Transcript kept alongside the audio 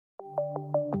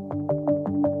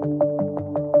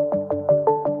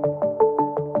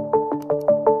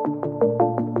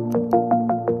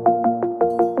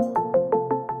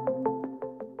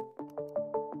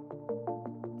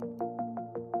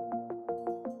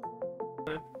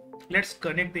let's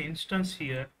connect the instance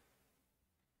here.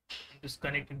 Just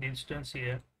connecting the instance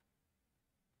here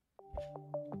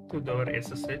to our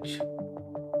SSH.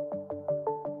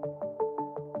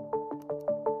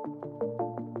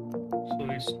 So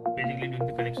it's basically doing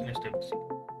the connection establishing.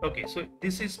 Okay, so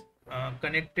this is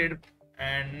connected,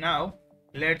 and now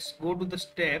let's go to the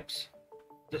steps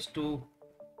just to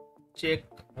check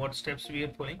what steps we are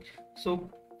following. So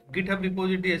GitHub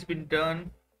repository has been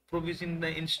done, provisioning the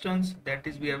instance, that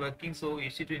is we are working. So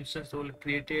EC2 instance role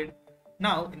created.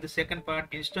 Now in the second part,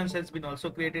 instance has been also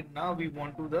created. Now we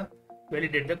want to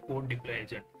validate the code deploy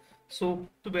agent. So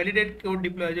to validate code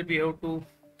deploy agent, we have to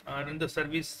run the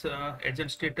service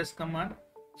agent status command.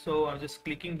 So I'm just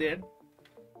clicking there,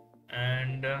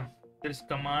 and there is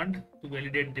command to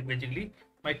validate basically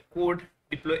my code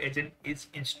deploy agent is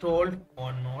installed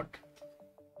or not.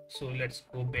 So let's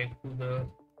go back to the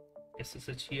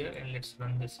SSH here, and let's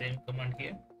run the same command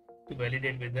here to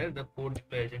validate whether the code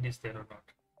deploy agent is there or not.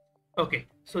 Okay,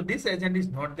 so this agent is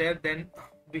not there, then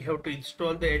we have to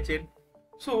install the agent.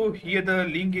 So here the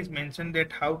link is mentioned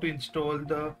that how to install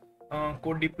the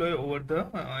code deploy over the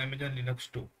Amazon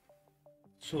Linux 2.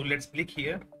 So let's click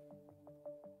here,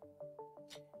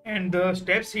 and the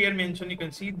steps here mentioned, you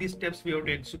can see these steps we have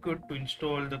to execute to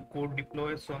install the code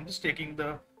deploy. So I'm just taking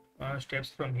the steps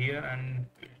from here and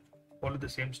follow the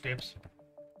same steps.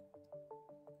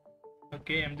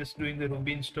 Okay, I'm just doing the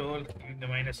Ruby install, giving the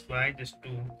 -y just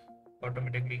to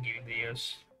automatically giving the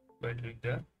yes by doing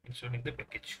the installing the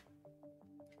package.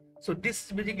 So this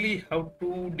is basically how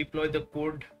to deploy the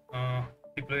code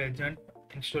deploy agent,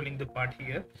 installing the part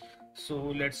here. So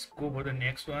let's go for the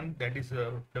next one, that is a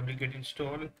wget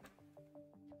install.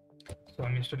 So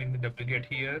I'm installing the wget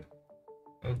here.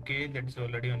 Okay, that is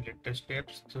already on later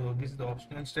steps. So this is the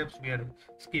optional steps we are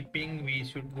skipping. We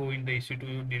should go in the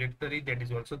EC2 directory, that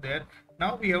is also there.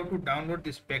 Now we have to download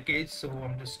this package. So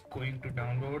I'm just going to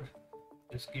download,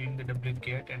 just giving the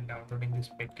wget and downloading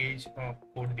this package of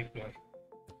code deploy.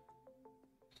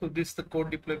 So this is the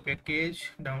code deploy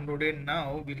package downloaded.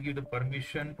 Now we'll give the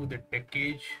permission to that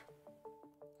package.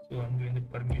 So I'm giving the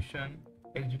permission,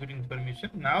 executing the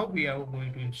permission. Now we are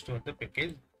going to install the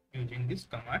package using this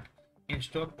command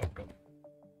install auto.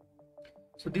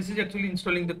 So this is actually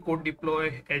installing the code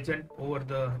deploy agent over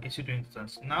the EC2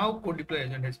 instance. Now code deploy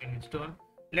agent has been installed.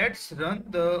 Let's run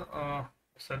the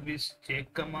service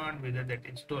check command whether that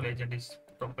install agent is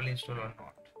properly installed or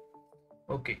not.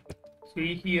 Okay,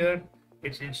 see here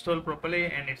it's installed properly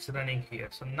and it's running here.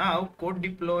 So now code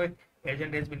deploy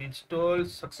agent has been installed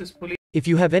successfully. If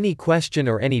you have any question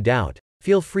or any doubt,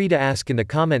 feel free to ask in the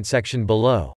comment section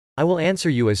below. I will answer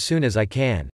you as soon as I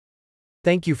can.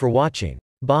 Thank you for watching.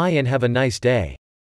 Bye and have a nice day.